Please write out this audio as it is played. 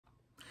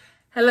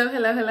Hello,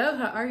 hello, hello.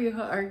 How are you?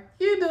 How are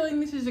you doing?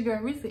 This is your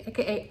girl Reese,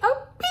 aka a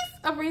piece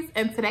of Reese,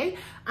 and today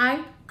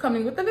I'm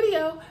coming with a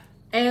video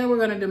and we're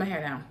gonna do my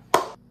hair now.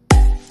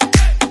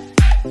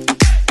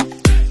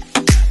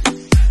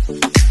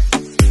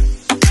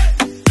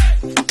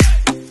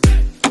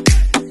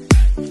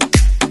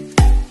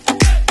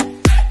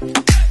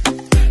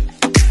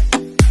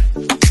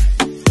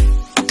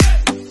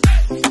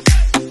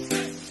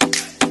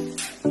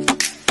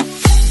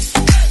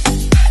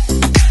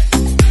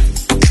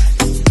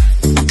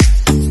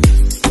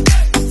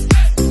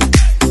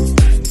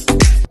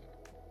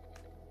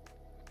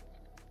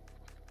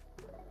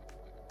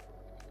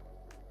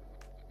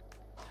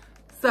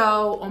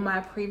 So on my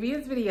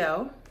previous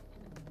video,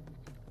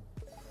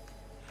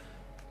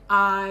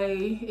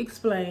 I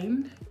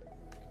explained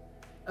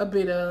a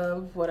bit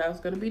of what I was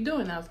going to be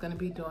doing. I was going to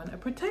be doing a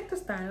protector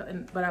style,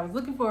 but I was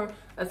looking for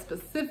a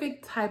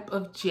specific type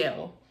of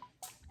gel.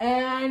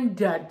 And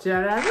I went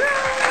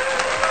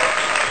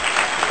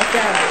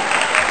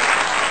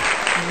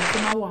to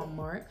my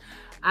Walmart.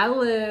 I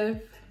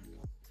live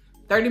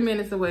 30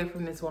 minutes away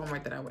from this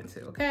Walmart that I went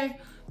to,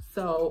 okay?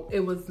 So it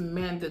was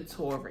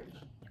mandatory.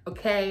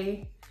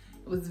 Okay,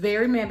 it was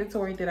very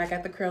mandatory that I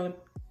got the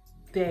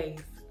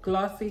Curldaze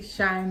Glossy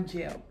Shine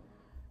Gel.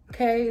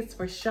 Okay, it's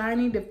for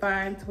shiny,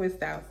 defined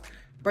twist outs,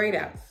 braid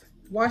outs,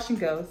 wash and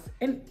goes,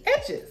 and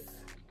edges.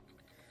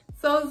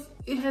 So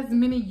it has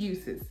many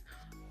uses.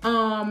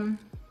 When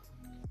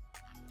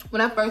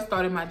I first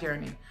started my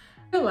journey,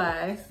 I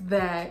realized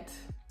that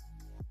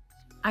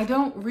I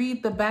don't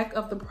read the back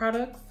of the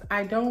products.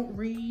 I don't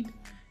read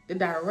the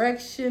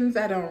directions.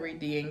 I don't read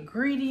the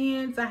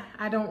ingredients.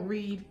 I don't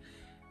read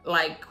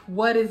like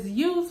what it's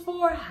used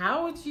for,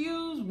 how it's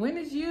used, when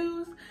it's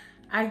used.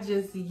 I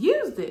just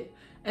used it.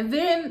 And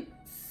then,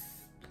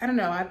 I don't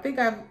know, I think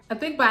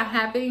by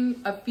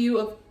having a few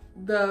of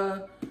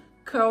the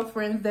curl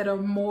friends that are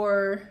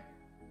more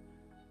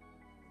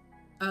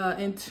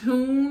in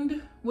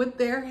tune with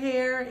their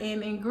hair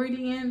and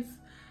ingredients,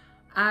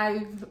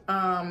 I've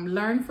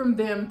learned from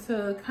them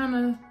to kind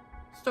of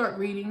start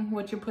reading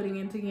what you're putting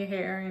into your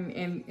hair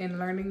and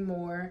learning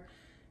more.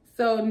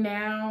 So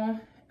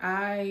now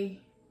I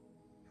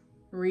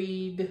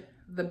read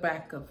the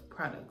back of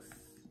products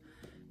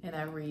and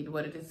I read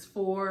what it is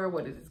for,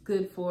 what it is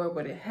good for,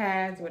 what it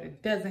has, what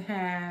it doesn't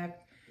have.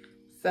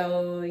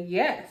 So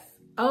yes.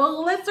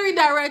 Oh, let's read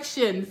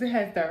directions. It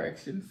has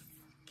directions.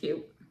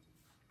 Cute.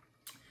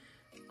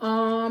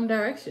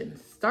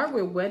 Directions. Start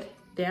with wet,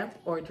 damp,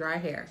 or dry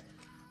hair.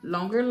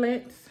 Longer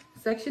lengths.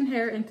 Section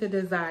hair into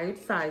desired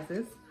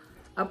sizes.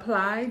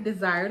 Apply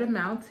desired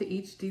amount to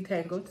each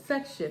detangled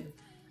section.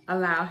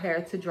 Allow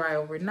hair to dry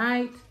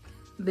overnight.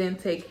 Then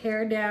take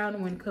hair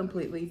down when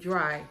completely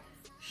dry.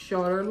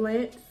 Shorter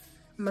lengths,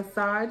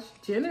 massage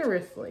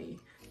generously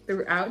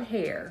throughout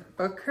hair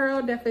for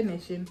curl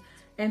definition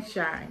and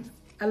shine.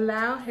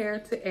 Allow hair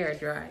to air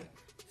dry.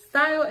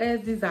 Style as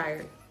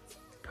desired.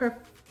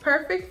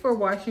 Perfect for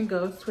wash and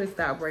goes, twist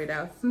out, braid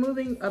out,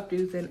 smoothing,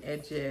 updos, and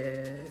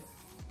edges.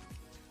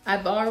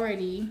 I've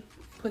already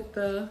put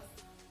the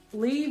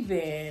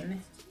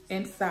leave-in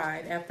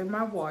inside after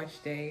my wash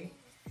day,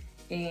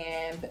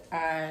 and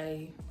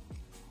I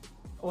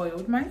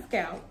oiled my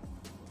scalp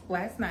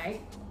last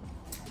night,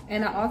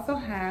 and I also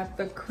have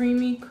the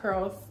creamy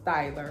curl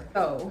styler.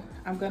 So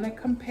I'm gonna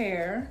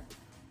compare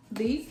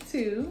these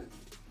two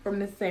from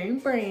the same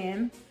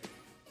brand,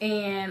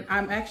 and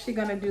I'm actually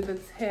gonna do the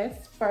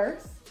test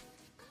first.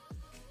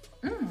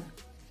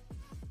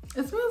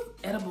 It smells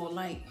edible,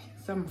 like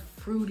some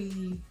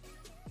fruity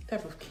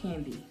type of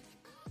candy.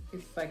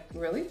 It's like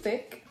really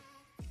thick.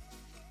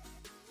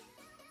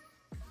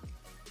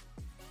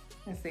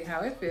 Let's see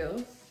how it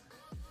feels.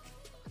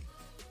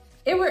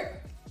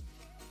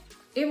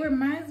 It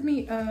reminds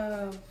me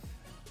of,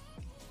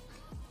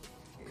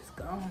 it's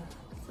gone,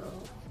 so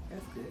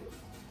that's good.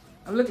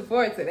 I'm looking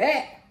forward to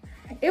that.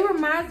 It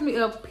reminds me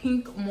of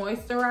pink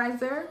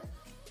moisturizer.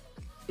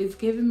 It's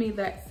giving me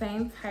that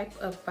same type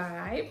of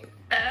vibe.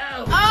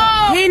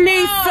 Oh! He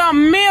needs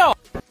some milk.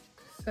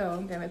 So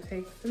I'm gonna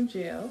take some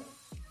gel.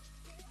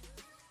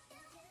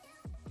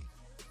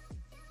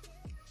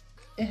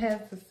 It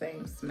has the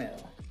same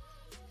smell.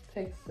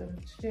 Take some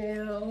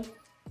gel.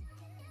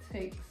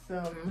 Take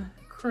some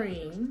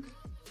cream,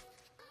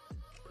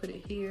 put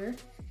it here,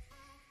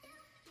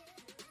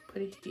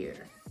 put it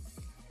here,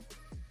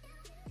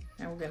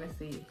 and we're gonna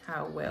see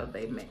how well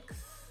they mix.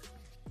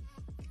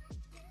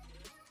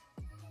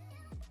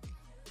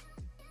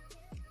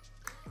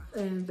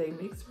 And they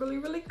mix really,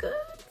 really good.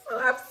 So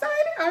I'm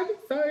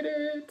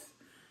excited.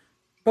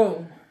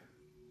 Boom.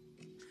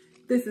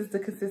 This is the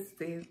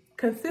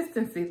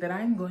consistency that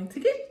I'm going to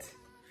get.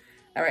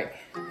 All right.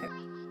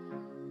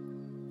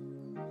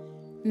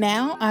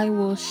 Now I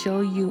will show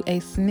you a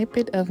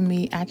snippet of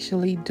me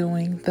actually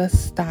doing the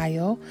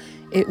style.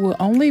 It will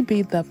only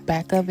be the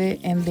back of it,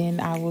 and then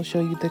I will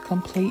show you the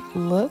complete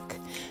look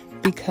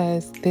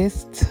because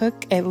this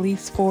took at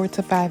least 4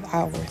 to 5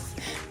 hours.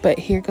 But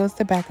here goes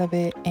the back of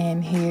it,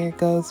 and here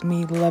goes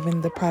me loving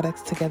the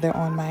products together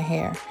on my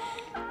hair.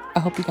 I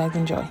hope you guys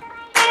enjoy.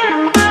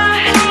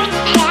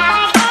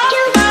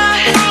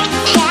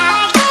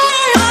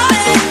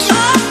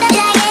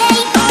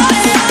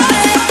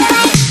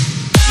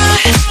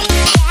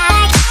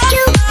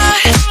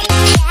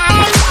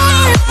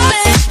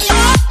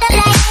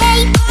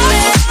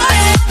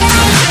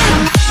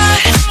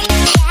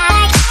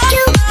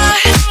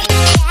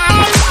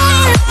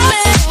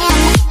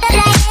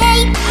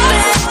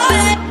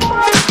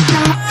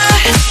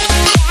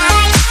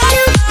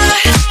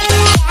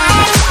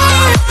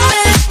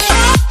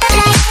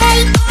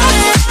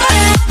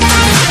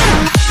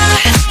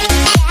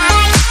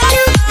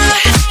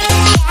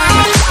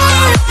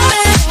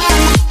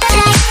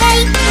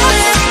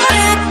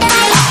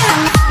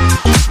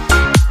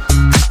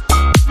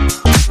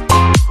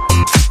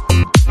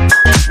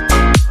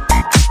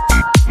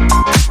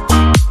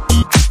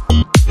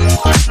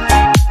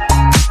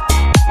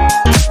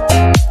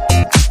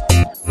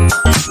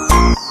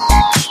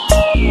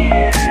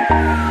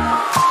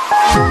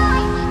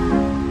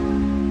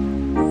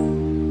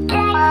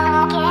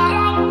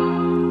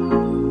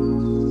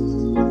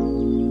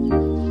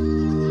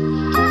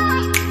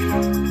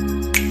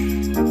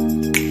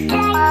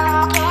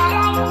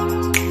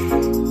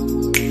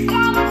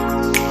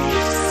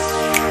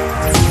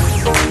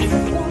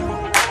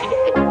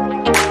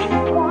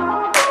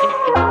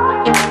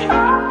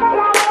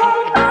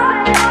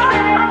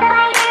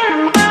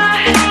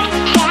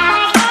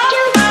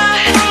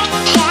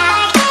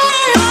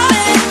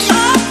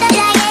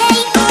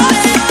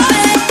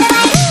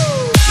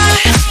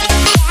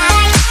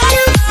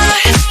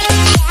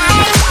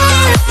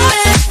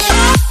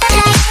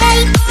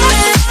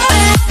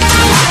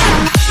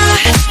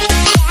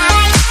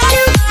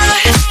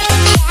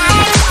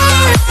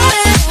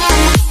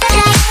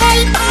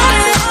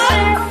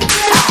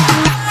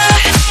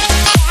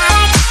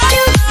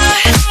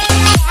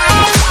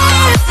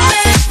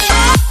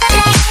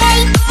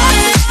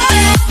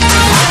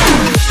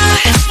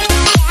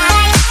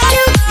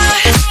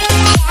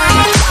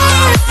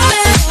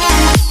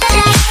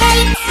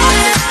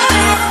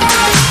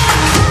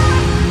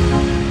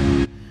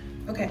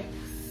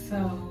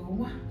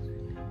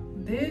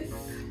 This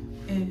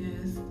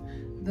is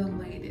the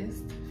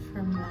latest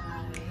from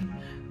my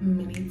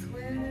mini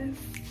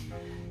twist,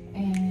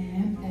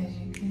 and as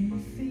you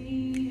can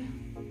see,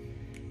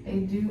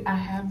 I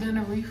have done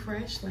a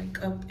refresh,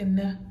 like up in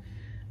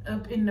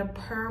the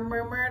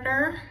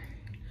perimeter,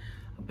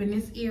 up in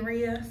this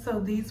area.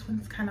 So these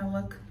ones kind of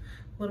look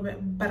a little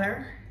bit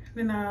better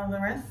than all the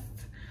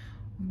rest,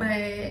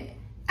 but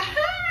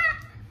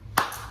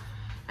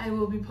I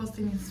will be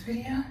posting this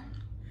video.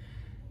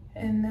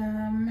 And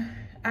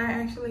I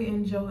actually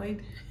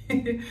enjoyed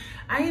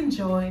I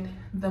enjoyed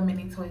the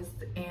mini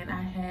twist, and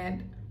I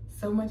had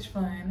so much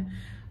fun.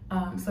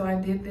 So I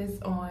did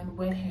this on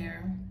wet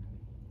hair,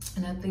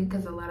 and I think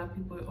because a lot of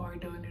people are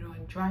doing it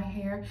on dry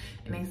hair,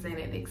 and they say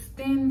it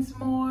extends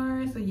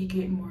more, so you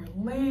get more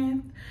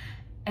length,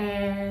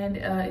 and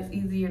it's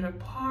easier to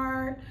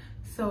part.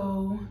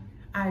 So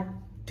I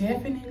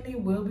definitely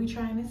will be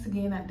trying this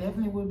again. I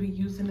definitely will be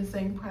using the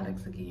same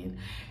products again,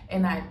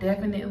 and I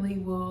definitely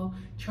will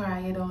try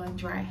it on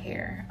dry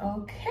hair.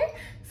 Okay,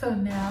 so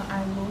now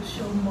I will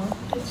show more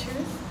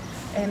pictures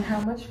and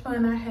how much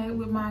fun I had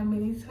with my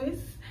mini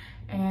twist,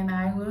 and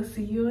I will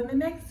see you in the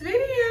next video.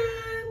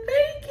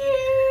 Thank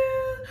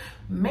you.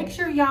 Make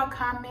sure y'all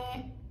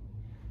comment,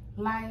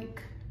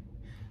 like,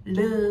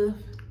 love,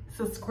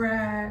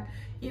 subscribe,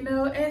 you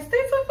know, and stay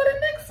tuned for the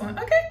next one,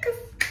 okay? Because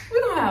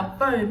we're gonna have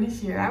fun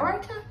this year, all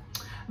right, y'all?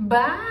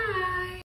 Bye.